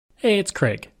Hey, it's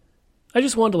Craig. I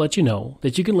just wanted to let you know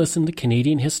that you can listen to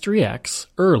Canadian History X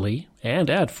early and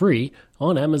ad-free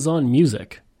on Amazon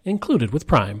Music, included with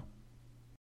Prime.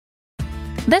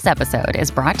 This episode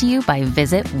is brought to you by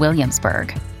Visit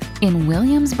Williamsburg. In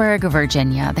Williamsburg,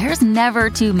 Virginia, there's never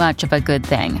too much of a good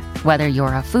thing. Whether you're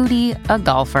a foodie, a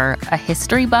golfer, a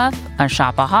history buff, a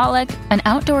shopaholic, an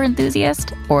outdoor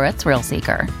enthusiast, or a thrill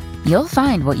seeker, you'll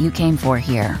find what you came for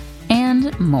here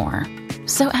and more.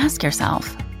 So ask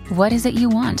yourself, what is it you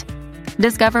want?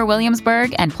 Discover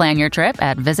Williamsburg and plan your trip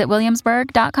at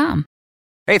visitwilliamsburg.com.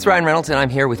 Hey, it's Ryan Reynolds, and I'm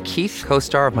here with Keith,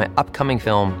 co-star of my upcoming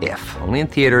film, If, only in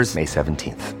theaters May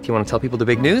 17th. Do you want to tell people the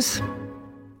big news?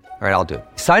 All right, I'll do it.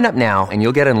 Sign up now and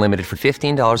you'll get unlimited for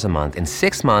 $15 a month and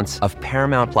 6 months of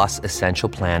Paramount Plus Essential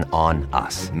Plan on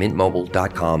us.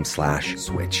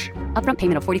 MintMobile.com/switch. Upfront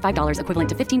payment of $45 equivalent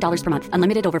to $15 per month.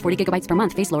 Unlimited over 40 gigabytes per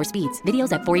month. Face lower speeds.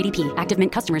 Videos at 480p. Active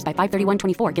Mint customers by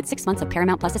 531.24 get 6 months of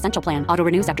Paramount Plus Essential Plan. Auto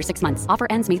renews after 6 months. Offer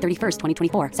ends May 31st,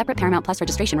 2024. Separate Paramount Plus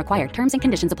registration required. Terms and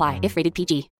conditions apply if rated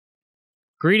PG.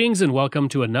 Greetings and welcome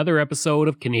to another episode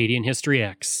of Canadian History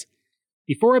X.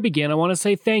 Before I begin, I want to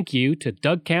say thank you to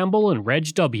Doug Campbell and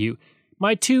Reg W.,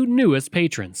 my two newest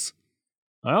patrons.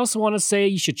 I also want to say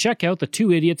you should check out the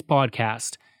Two Idiots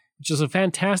podcast, which is a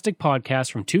fantastic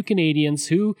podcast from two Canadians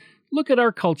who look at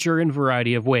our culture in a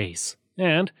variety of ways.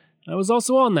 And I was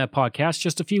also on that podcast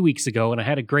just a few weeks ago, and I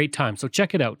had a great time, so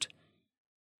check it out.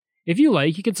 If you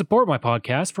like, you can support my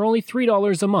podcast for only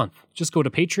 $3 a month. Just go to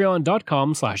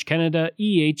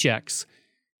patreon.com/CanadaEHX.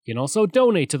 You can also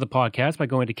donate to the podcast by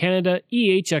going to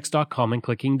CanadaEHX.com and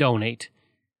clicking Donate.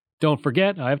 Don't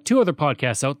forget, I have two other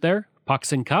podcasts out there,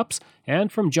 Pucks and Cups,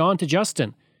 and From John to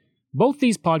Justin. Both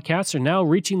these podcasts are now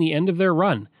reaching the end of their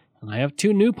run, and I have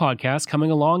two new podcasts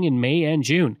coming along in May and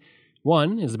June.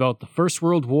 One is about the First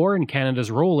World War and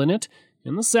Canada's role in it,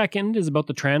 and the second is about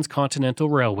the Transcontinental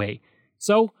Railway.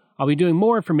 So, I'll be doing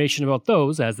more information about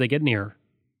those as they get nearer.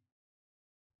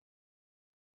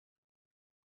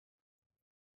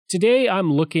 Today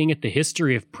I'm looking at the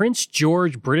history of Prince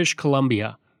George, British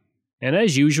Columbia. And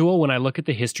as usual, when I look at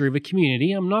the history of a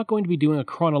community, I'm not going to be doing a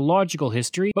chronological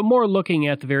history, but more looking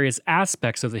at the various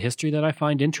aspects of the history that I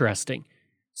find interesting.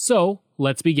 So,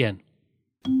 let's begin.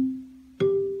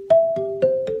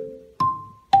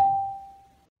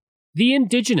 The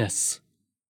Indigenous.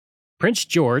 Prince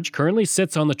George currently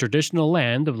sits on the traditional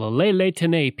land of the Lheidli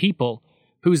T'enneh people,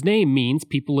 whose name means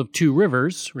people of two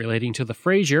rivers, relating to the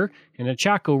Fraser and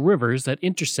Ochako rivers that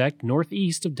intersect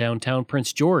northeast of downtown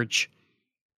Prince George.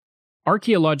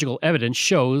 Archaeological evidence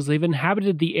shows they've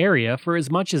inhabited the area for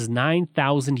as much as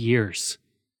 9,000 years.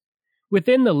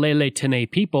 Within the Lheidli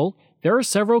T'enneh people, there are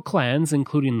several clans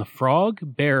including the Frog,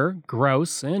 Bear,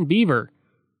 Grouse, and Beaver.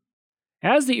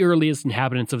 As the earliest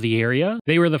inhabitants of the area,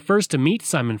 they were the first to meet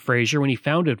Simon Fraser when he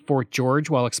founded Fort George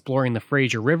while exploring the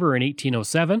Fraser River in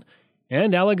 1807,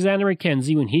 and Alexander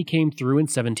Mackenzie when he came through in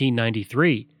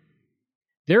 1793.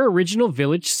 Their original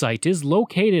village site is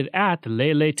located at the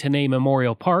Lheidli T'enneh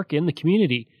Memorial Park in the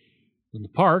community, and the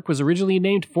park was originally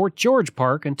named Fort George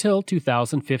Park until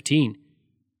 2015.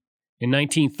 In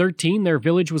 1913, their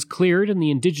village was cleared and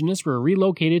the Indigenous were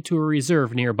relocated to a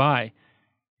reserve nearby.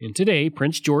 And today,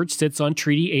 Prince George sits on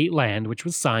Treaty 8 land, which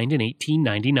was signed in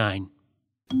 1899.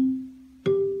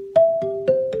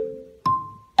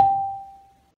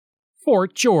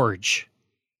 Fort George.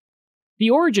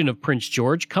 The origin of Prince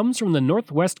George comes from the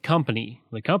Northwest Company,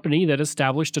 the company that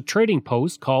established a trading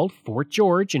post called Fort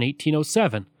George in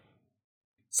 1807.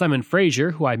 Simon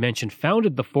Fraser, who I mentioned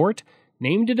founded the fort,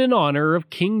 named it in honor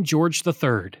of King George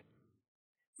III.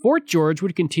 Fort George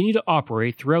would continue to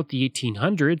operate throughout the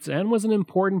 1800s and was an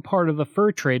important part of the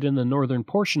fur trade in the northern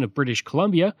portion of British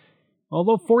Columbia,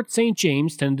 although Fort St.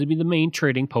 James tended to be the main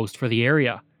trading post for the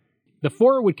area. The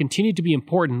fort would continue to be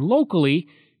important locally,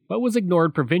 but was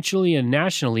ignored provincially and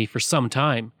nationally for some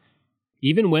time.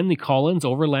 Even when the Collins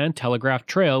Overland Telegraph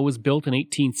Trail was built in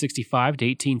 1865 to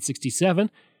 1867,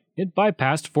 it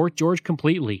bypassed Fort George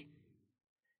completely.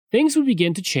 Things would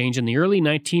begin to change in the early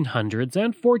 1900s,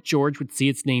 and Fort George would see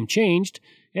its name changed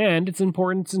and its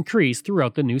importance increase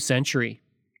throughout the new century.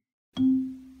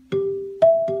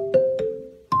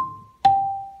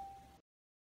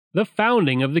 The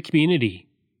founding of the community.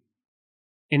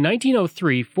 In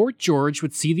 1903, Fort George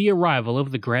would see the arrival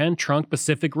of the Grand Trunk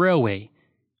Pacific Railway,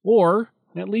 or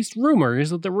at least rumors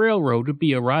that the railroad would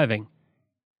be arriving.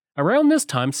 Around this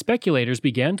time, speculators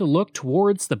began to look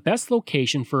towards the best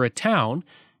location for a town,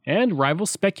 and rival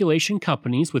speculation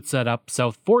companies would set up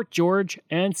South Fort George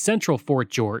and Central Fort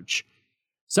George.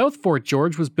 South Fort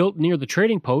George was built near the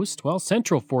trading post, while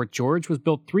Central Fort George was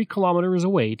built 3 kilometers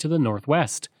away to the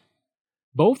northwest.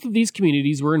 Both of these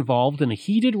communities were involved in a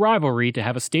heated rivalry to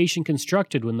have a station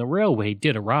constructed when the railway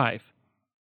did arrive.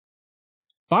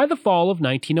 By the fall of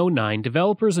 1909,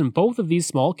 developers in both of these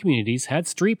small communities had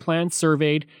street plans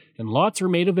surveyed and lots were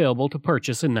made available to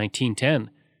purchase in 1910.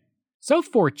 South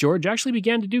Fort George actually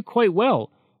began to do quite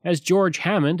well, as George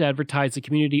Hammond advertised the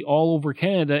community all over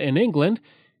Canada and England,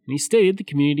 and he stated the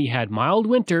community had mild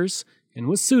winters and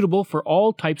was suitable for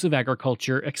all types of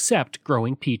agriculture except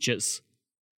growing peaches.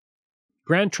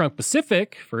 Grand Trunk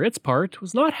Pacific, for its part,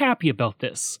 was not happy about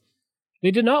this.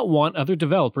 They did not want other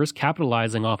developers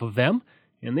capitalizing off of them,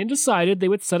 and they decided they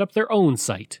would set up their own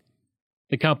site.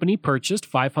 The company purchased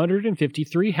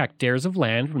 553 hectares of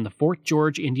land from the Fort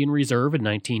George Indian Reserve in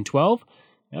 1912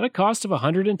 at a cost of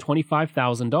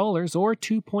 $125,000 or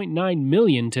 $2.9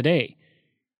 million today.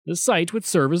 The site would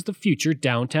serve as the future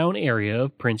downtown area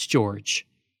of Prince George.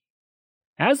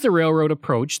 As the railroad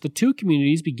approached, the two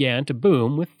communities began to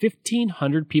boom, with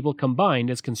 1,500 people combined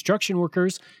as construction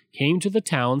workers came to the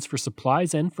towns for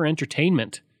supplies and for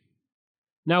entertainment.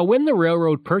 Now, when the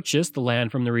railroad purchased the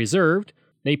land from the reserve,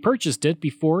 they purchased it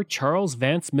before Charles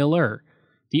Vance Miller,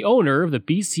 the owner of the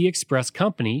BC Express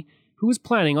Company, who was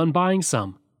planning on buying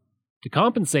some. To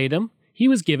compensate him, he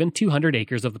was given 200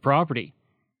 acres of the property.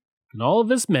 And all of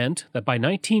this meant that by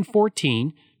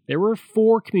 1914, there were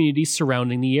 4 communities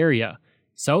surrounding the area: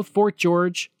 South Fort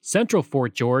George, Central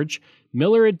Fort George,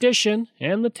 Miller Addition,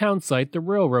 and the town site the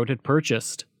railroad had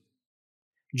purchased.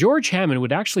 George Hammond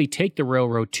would actually take the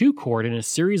railroad to court in a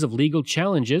series of legal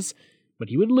challenges, but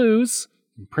he would lose,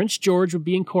 and Prince George would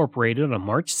be incorporated on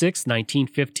March 6,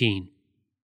 1915.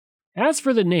 As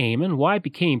for the name and why it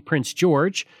became Prince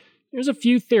George, there's a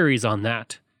few theories on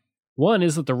that. One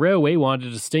is that the railway wanted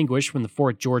to distinguish from the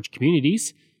Fort George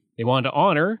communities. They wanted to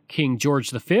honor King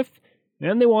George V,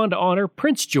 and they wanted to honor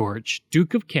Prince George,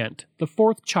 Duke of Kent, the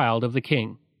 4th child of the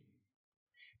king.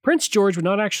 Prince George would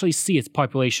not actually see its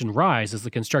population rise as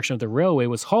the construction of the railway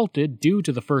was halted due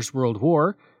to the First World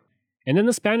War, and then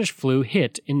the Spanish flu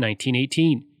hit in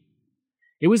 1918.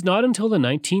 It was not until the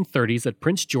 1930s that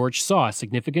Prince George saw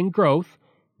significant growth,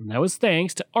 and that was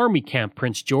thanks to Army Camp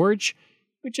Prince George,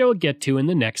 which I will get to in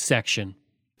the next section.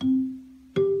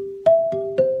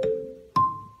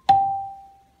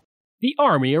 The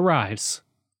Army arrives.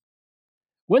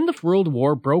 When the World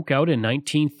War broke out in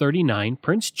 1939,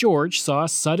 Prince George saw a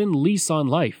sudden lease on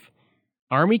life.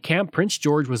 Army Camp Prince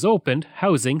George was opened,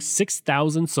 housing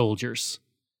 6,000 soldiers.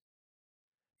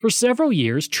 For several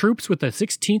years, troops with the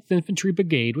 16th Infantry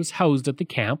Brigade was housed at the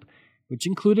camp, which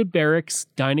included barracks,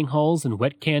 dining halls, and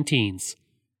wet canteens.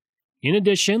 In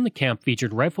addition, the camp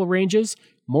featured rifle ranges,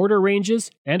 mortar ranges,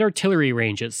 and artillery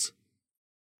ranges.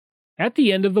 At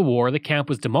the end of the war, the camp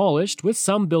was demolished, with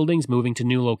some buildings moving to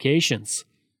new locations.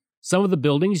 Some of the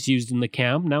buildings used in the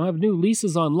camp now have new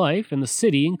leases on life in the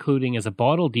city, including as a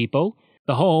bottle depot,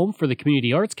 the home for the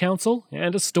Community Arts Council,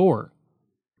 and a store.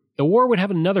 The war would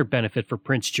have another benefit for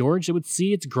Prince George that would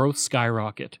see its growth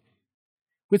skyrocket.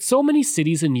 With so many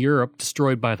cities in Europe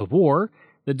destroyed by the war,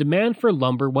 the demand for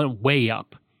lumber went way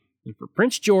up. And for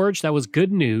Prince George, that was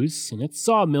good news, and its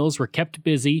sawmills were kept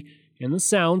busy, and the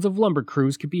sounds of lumber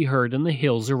crews could be heard in the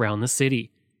hills around the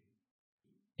city.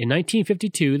 In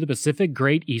 1952, the Pacific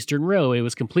Great Eastern Railway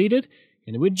was completed,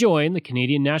 and it would join the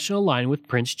Canadian National Line with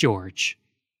Prince George.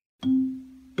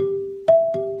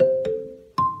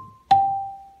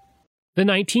 The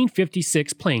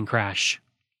 1956 plane crash.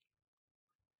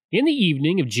 In the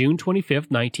evening of June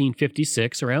 25,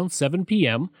 1956, around 7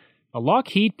 p.m., a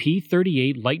Lockheed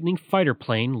P-38 Lightning fighter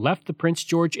plane left the Prince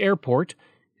George Airport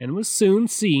and was soon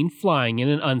seen flying in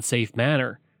an unsafe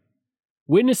manner.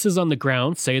 Witnesses on the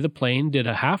ground say the plane did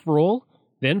a half roll,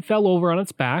 then fell over on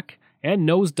its back, and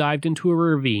nosedived into a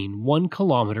ravine 1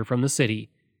 kilometer from the city.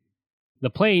 The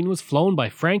plane was flown by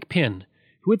Frank Pinn,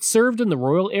 who had served in the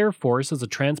Royal Air Force as a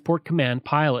Transport Command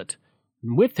pilot,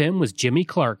 and with him was Jimmy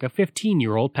Clark, a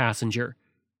 15-year-old passenger.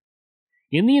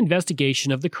 In the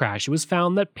investigation of the crash, it was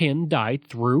found that Pinn died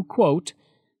through, quote,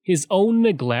 his own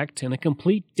neglect and a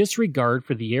complete disregard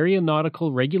for the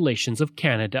aeronautical regulations of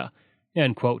Canada,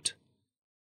 end quote.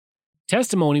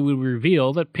 Testimony would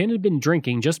reveal that Pinn had been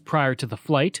drinking just prior to the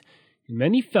flight, and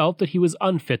many felt that he was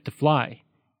unfit to fly.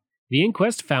 The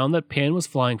inquest found that Pinn was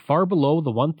flying far below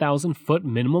the 1,000-foot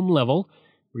minimum level,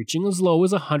 reaching as low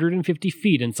as 150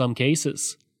 feet in some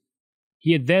cases.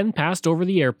 He had then passed over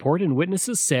the airport, and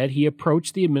witnesses said he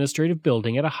approached the administrative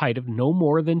building at a height of no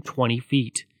more than 20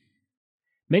 feet.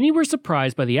 Many were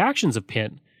surprised by the actions of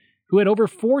Pinn, who had over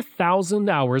 4,000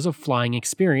 hours of flying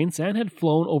experience and had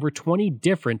flown over 20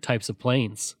 different types of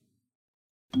planes.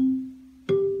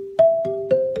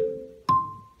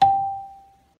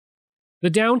 The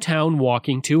Downtown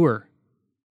Walking Tour.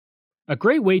 A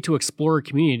great way to explore a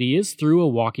community is through a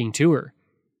walking tour.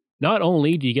 Not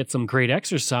only do you get some great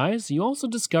exercise, you also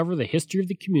discover the history of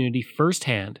the community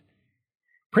firsthand.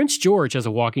 Prince George has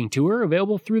a walking tour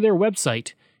available through their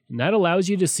website, and that allows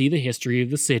you to see the history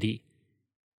of the city.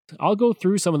 I'll go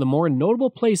through some of the more notable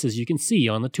places you can see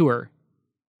on the tour.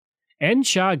 En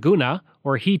Cha Guna,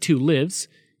 or He Too Lives,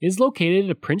 is located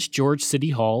at Prince George City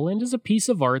Hall and is a piece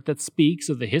of art that speaks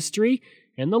of the history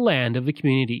and the land of the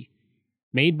community.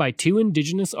 Made by two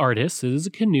indigenous artists, it is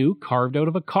a canoe carved out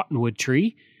of a cottonwood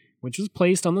tree, which was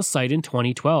placed on the site in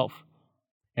 2012.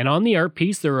 And on the art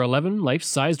piece, there are 11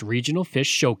 life-sized regional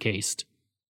fish showcased.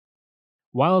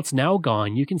 While it's now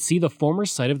gone, you can see the former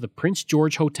site of the Prince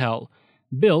George Hotel,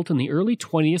 built in the early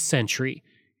 20th century,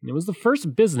 and it was the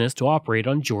first business to operate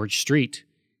on George Street.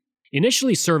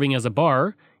 Initially serving as a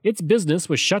bar, its business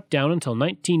was shut down until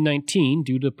 1919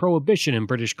 due to prohibition in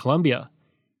British Columbia.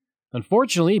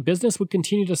 Unfortunately, business would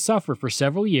continue to suffer for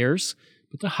several years,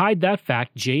 but to hide that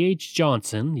fact, J.H.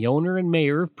 Johnson, the owner and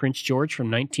mayor of Prince George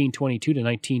from 1922 to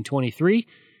 1923,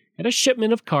 had a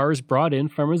shipment of cars brought in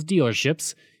from his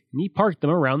dealerships, and he parked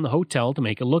them around the hotel to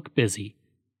make it look busy.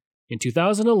 In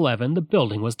 2011, the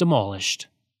building was demolished.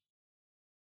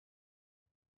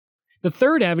 The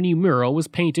 3rd Avenue mural was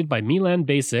painted by Milan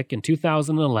Basic in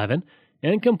 2011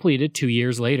 and completed 2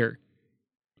 years later.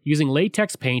 Using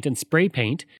latex paint and spray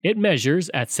paint, it measures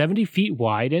at 70 feet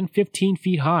wide and 15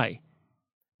 feet high.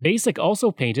 Basic also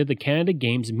painted the Canada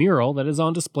Games mural that is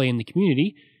on display in the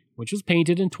community, which was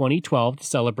painted in 2012 to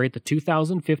celebrate the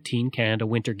 2015 Canada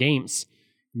Winter Games.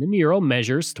 And the mural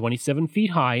measures 27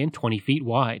 feet high and 20 feet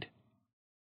wide.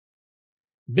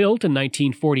 Built in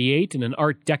 1948 in an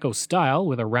Art Deco style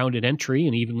with a rounded entry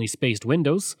and evenly spaced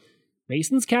windows,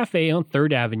 Mason's Cafe on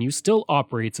 3rd Avenue still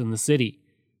operates in the city.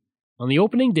 On the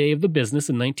opening day of the business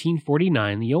in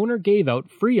 1949, the owner gave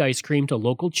out free ice cream to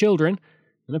local children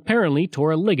and apparently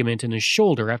tore a ligament in his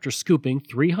shoulder after scooping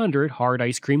 300 hard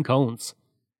ice cream cones.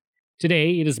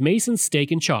 Today, it is Mason's Steak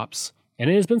and Chops, and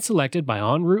it has been selected by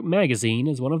En Route magazine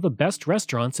as one of the best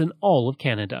restaurants in all of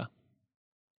Canada.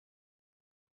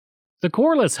 The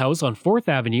Corliss House on 4th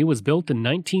Avenue was built in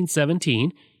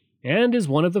 1917 and is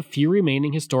one of the few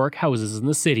remaining historic houses in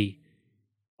the city.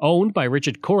 Owned by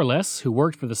Richard Corliss, who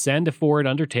worked for the Sandiford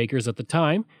Undertakers at the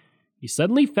time, he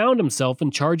suddenly found himself in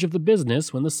charge of the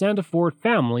business when the Sandiford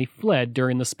family fled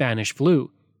during the Spanish flu.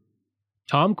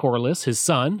 Tom Corliss, his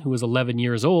son, who was 11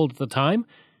 years old at the time,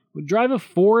 would drive a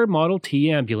Ford Model T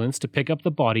ambulance to pick up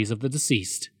the bodies of the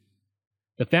deceased.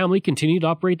 The family continued to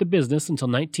operate the business until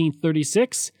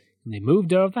 1936, and they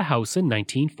moved out of the house in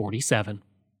 1947.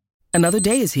 Another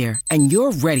day is here, and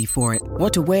you're ready for it.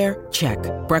 What to wear? Check.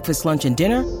 Breakfast, lunch, and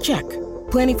dinner? Check.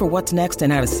 Planning for what's next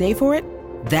and how to save for it?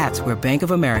 That's where Bank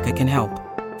of America can help.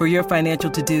 For your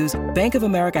financial to-dos, Bank of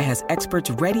America has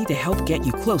experts ready to help get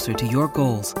you closer to your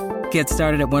goals. Get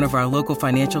started at one of our local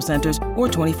financial centers or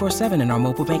 24/7 in our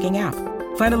mobile banking app.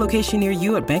 Find a location near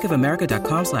you at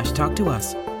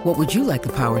bankofamerica.com/talktous. What would you like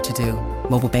the power to do?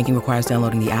 Mobile banking requires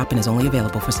downloading the app and is only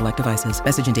available for select devices.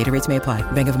 Message and data rates may apply.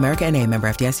 Bank of America N.A., member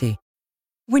FDIC.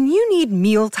 When you need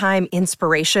mealtime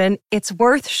inspiration, it's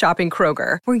worth shopping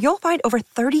Kroger, where you'll find over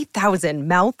 30,000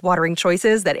 mouth-watering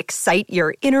choices that excite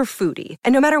your inner foodie.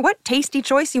 And no matter what tasty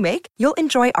choice you make, you'll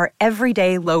enjoy our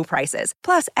everyday low prices,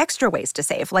 plus extra ways to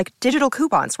save, like digital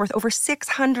coupons worth over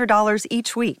 $600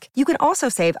 each week. You can also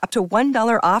save up to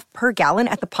 $1 off per gallon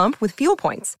at the pump with fuel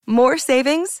points. More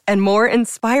savings and more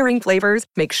inspiring flavors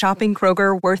make shopping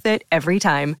Kroger worth it every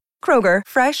time. Kroger,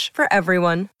 fresh for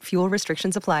everyone. Fuel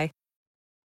restrictions apply.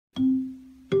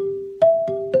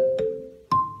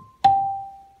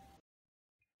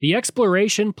 The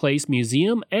Exploration Place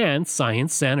Museum and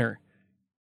Science Center.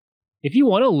 If you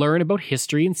want to learn about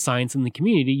history and science in the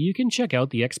community, you can check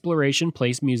out the Exploration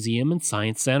Place Museum and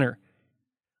Science Center.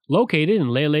 Located in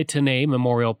Lele Tene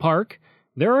Memorial Park,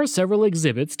 there are several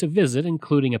exhibits to visit,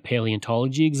 including a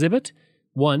paleontology exhibit,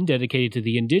 one dedicated to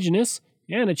the indigenous,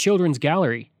 and a children's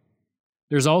gallery.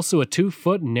 There's also a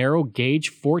 2-foot narrow-gauge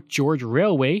Fort George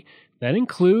Railway that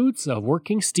includes a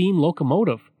working steam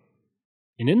locomotive.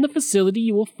 And in the facility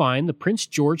you will find the Prince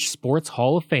George Sports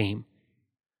Hall of Fame.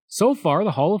 So far,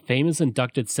 the Hall of Fame has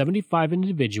inducted 75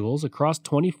 individuals across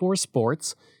 24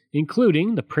 sports,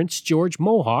 including the Prince George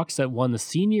Mohawks that won the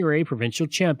Senior A Provincial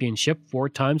Championship 4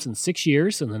 times in 6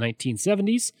 years in the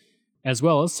 1970s, as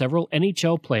well as several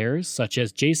NHL players such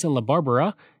as Jason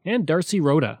LaBarbera and Darcy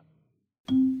Rhoda.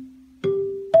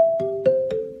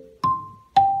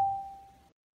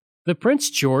 The Prince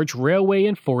George Railway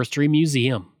and Forestry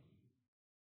Museum.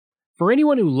 For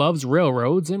anyone who loves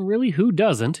railroads, and really who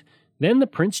doesn't, then the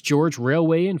Prince George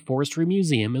Railway and Forestry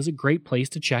Museum is a great place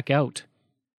to check out.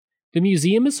 The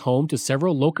museum is home to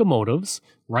several locomotives,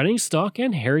 running stock,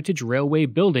 and heritage railway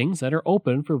buildings that are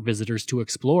open for visitors to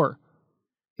explore.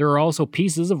 There are also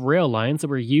pieces of rail lines that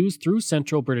were used through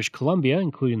central British Columbia,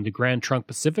 including the Grand Trunk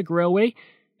Pacific Railway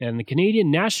and the Canadian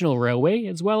National Railway,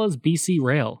 as well as BC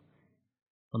Rail.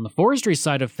 On the forestry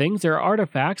side of things, there are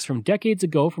artifacts from decades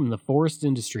ago from the forest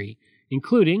industry,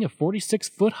 including a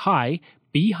 46-foot-high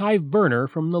beehive burner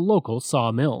from the local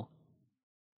sawmill.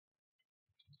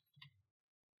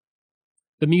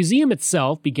 The museum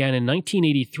itself began in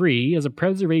 1983 as a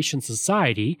preservation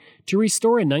society to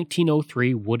restore a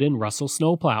 1903 wooden Russell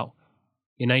snowplow.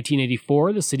 In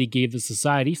 1984, the city gave the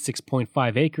society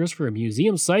 6.5 acres for a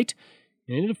museum site,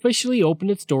 and it officially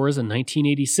opened its doors in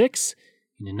 1986,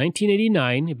 and in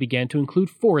 1989 it began to include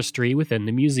forestry within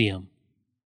the museum.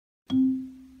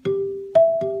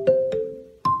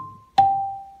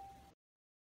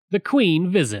 The Queen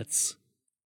visits.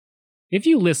 If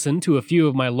you listen to a few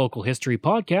of my local history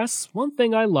podcasts, one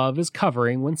thing I love is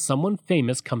covering when someone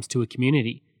famous comes to a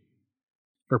community.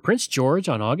 For Prince George,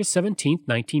 on August 17,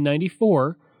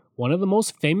 1994, one of the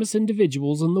most famous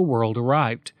individuals in the world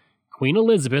arrived, Queen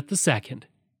Elizabeth II.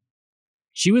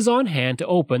 She was on hand to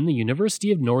open the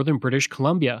University of Northern British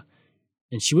Columbia,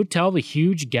 and she would tell the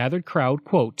huge gathered crowd,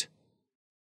 quote,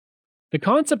 "The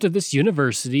concept of this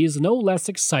university is no less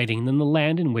exciting than the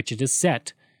land in which it is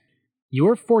set. You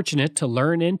are fortunate to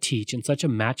learn and teach in such a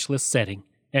matchless setting."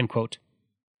 End quote.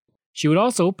 She would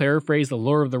also paraphrase the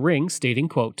Lord of the Rings, stating,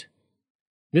 quote,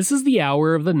 "This is the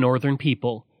hour of the northern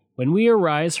people, when we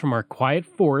arise from our quiet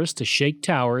forest to shake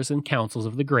towers and councils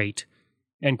of the great."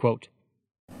 End quote.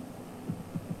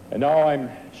 And now I'm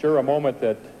sure a moment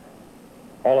that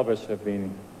all of us have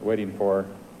been waiting for,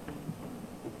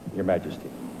 Your Majesty.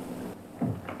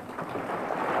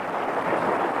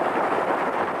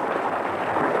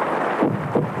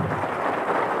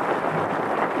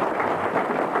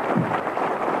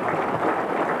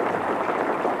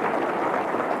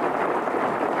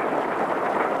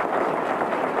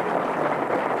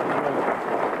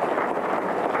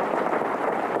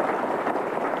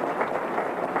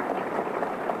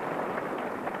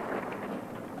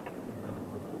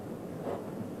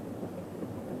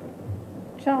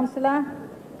 Chancellor,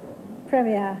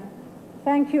 Premier,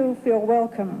 thank you for your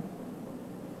welcome.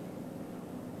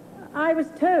 I was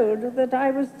told that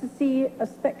I was to see a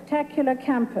spectacular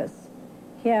campus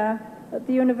here at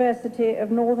the University of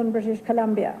Northern British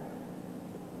Columbia.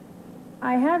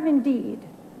 I have indeed,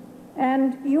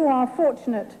 and you are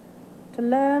fortunate to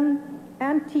learn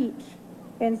and teach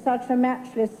in such a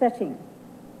matchless setting.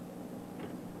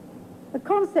 The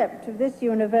concept of this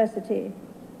university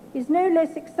is no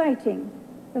less exciting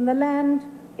than the land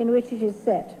in which it is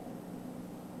set.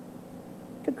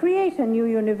 To create a new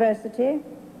university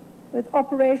with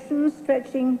operations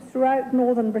stretching throughout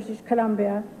northern British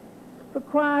Columbia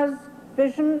requires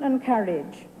vision and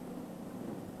courage.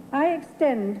 I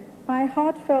extend my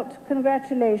heartfelt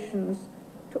congratulations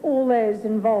to all those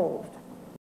involved.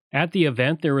 At the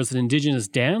event, there was an Indigenous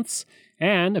dance,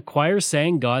 and a choir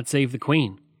sang "God Save the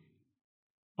Queen."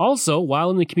 Also,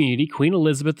 while in the community, Queen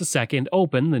Elizabeth II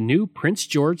opened the new Prince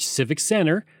George Civic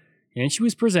Center, and she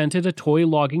was presented a toy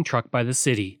logging truck by the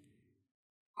city.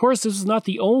 Of course, this was not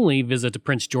the only visit to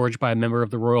Prince George by a member of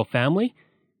the royal family.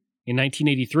 In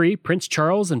 1983, Prince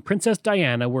Charles and Princess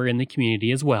Diana were in the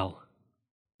community as well.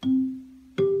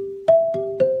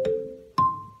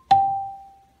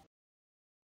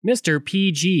 Mr.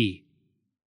 PG.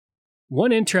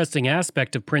 One interesting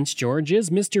aspect of Prince George is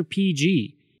Mr.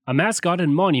 PG, a mascot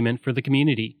and monument for the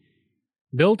community.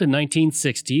 Built in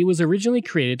 1960, it was originally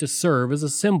created to serve as a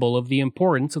symbol of the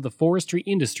importance of the forestry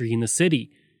industry in the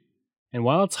city. And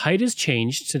while its height has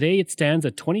changed, today it stands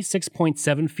at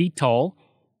 26.7 feet tall,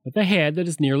 with a head that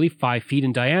is nearly 5 feet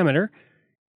in diameter,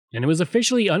 and it was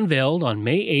officially unveiled on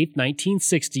May 8,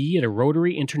 1960 at a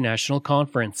Rotary International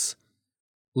Conference.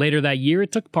 Later that year,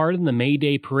 it took part in the May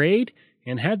Day Parade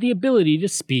and had the ability to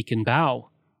speak and bow.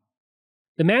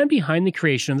 The man behind the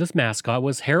creation of this mascot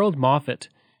was Harold Moffat,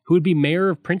 who would be mayor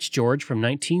of Prince George from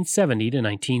 1970 to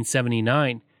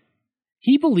 1979.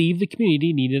 He believed the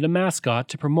community needed a mascot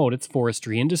to promote its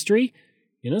forestry industry,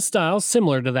 in a style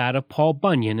similar to that of Paul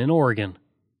Bunyan in Oregon.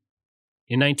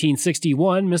 In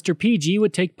 1961, Mr. PG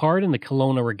would take part in the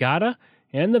Kelowna Regatta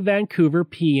and the Vancouver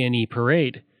PNE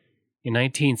Parade. In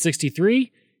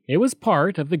 1963, it was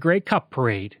part of the Grey Cup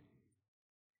Parade.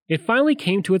 It finally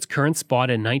came to its current spot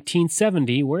in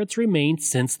 1970, where it's remained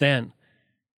since then.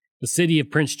 The city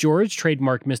of Prince George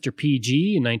trademarked Mr.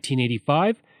 PG in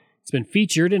 1985. It's been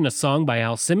featured in a song by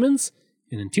Al Simmons,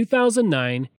 and in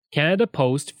 2009, Canada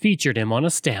Post featured him on a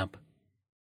stamp.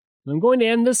 I'm going to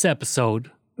end this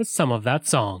episode with some of that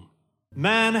song.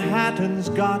 Manhattan's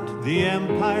got the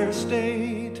Empire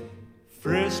State.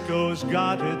 Frisco's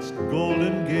got its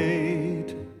Golden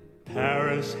Gate.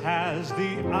 Paris has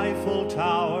the Eiffel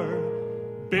Tower.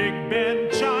 Big Ben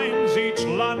chimes each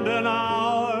London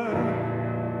hour.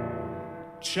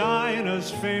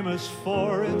 China's famous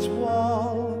for its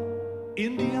wall.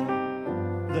 India,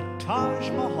 the Taj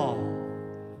Mahal.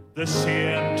 The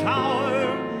CN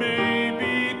Tower may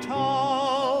be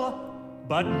tall,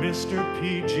 but Mr.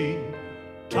 PG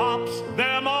tops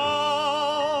them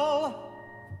all.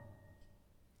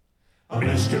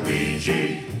 Mr.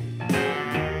 PG,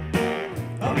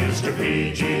 Mr.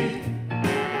 PG.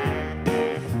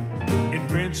 In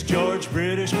Prince George,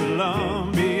 British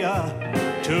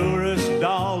Columbia, tourist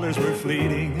dollars were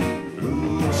fleeting.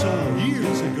 So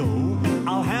years ago,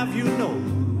 I'll have you know,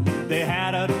 they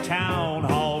had a town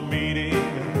hall meeting.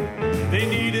 They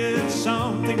needed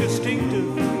something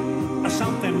distinctive,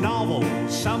 something novel,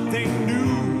 something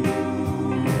new,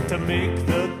 to make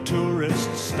the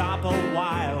tourists stop a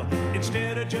while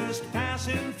instead of just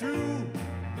passing through.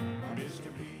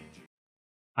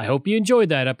 I hope you enjoyed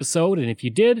that episode, and if you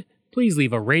did, please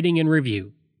leave a rating and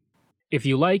review. If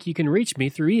you like, you can reach me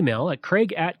through email at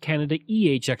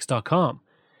craig@canadaehx.com.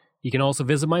 You can also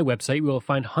visit my website where you'll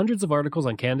find hundreds of articles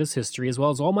on Canada's history as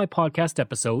well as all my podcast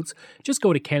episodes. Just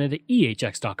go to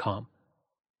canadaehx.com.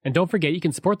 And don't forget, you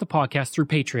can support the podcast through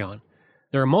Patreon.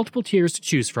 There are multiple tiers to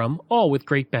choose from, all with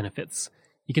great benefits.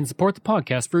 You can support the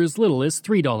podcast for as little as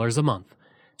 $3 a month,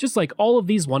 just like all of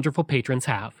these wonderful patrons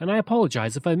have, and I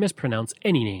apologize if I mispronounce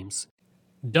any names.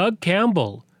 Doug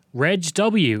Campbell, Reg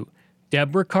W.,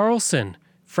 Deborah Carlson,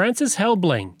 Francis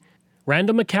Helbling,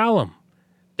 Randall McCallum,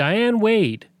 Diane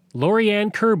Wade,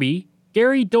 Lorianne Kirby,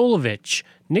 Gary Dolovich,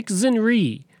 Nick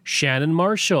Zinri, Shannon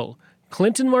Marshall,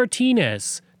 Clinton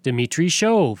Martinez, Dimitri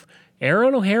Chauve,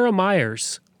 Aaron O'Hara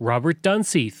Myers, Robert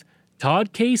Dunseith,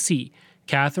 Todd Casey,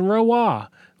 Catherine Roy,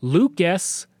 Luke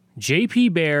S., J.P.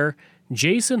 Bear,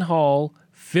 Jason Hall,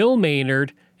 Phil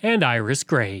Maynard, and Iris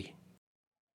Gray.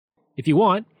 If you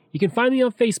want, you can find me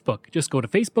on Facebook. Just go to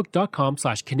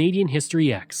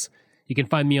facebook.com/CanadianHistoryX. You can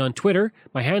find me on Twitter.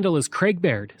 My handle is Craig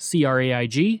Baird,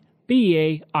 CraigBeard.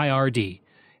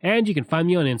 And you can find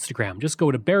me on Instagram. Just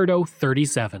go to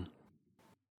Bairdo37.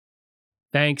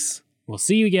 Thanks. We'll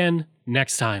see you again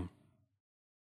next time.